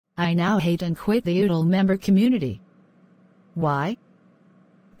I now hate and quit the Oodle member community. Why?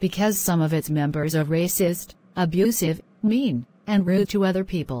 Because some of its members are racist, abusive, mean, and rude to other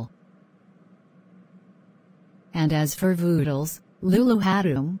people. And as for Voodles, Lulu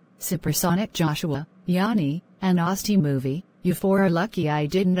Hadum, Supersonic Joshua, Yanni, and Austin Movie, you four are lucky I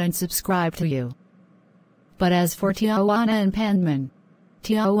didn't unsubscribe to you. But as for Tijuana and Panman,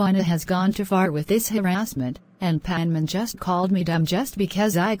 Tijuana has gone too far with this harassment, and Panman just called me dumb just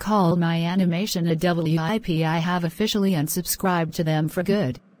because I called my animation a WIP. I have officially unsubscribed to them for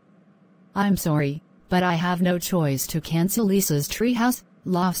good. I'm sorry, but I have no choice to cancel Lisa's Treehouse,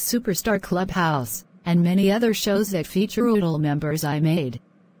 Loft Superstar Clubhouse, and many other shows that feature Oodle members I made.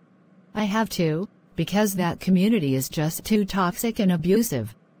 I have to, because that community is just too toxic and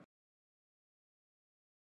abusive.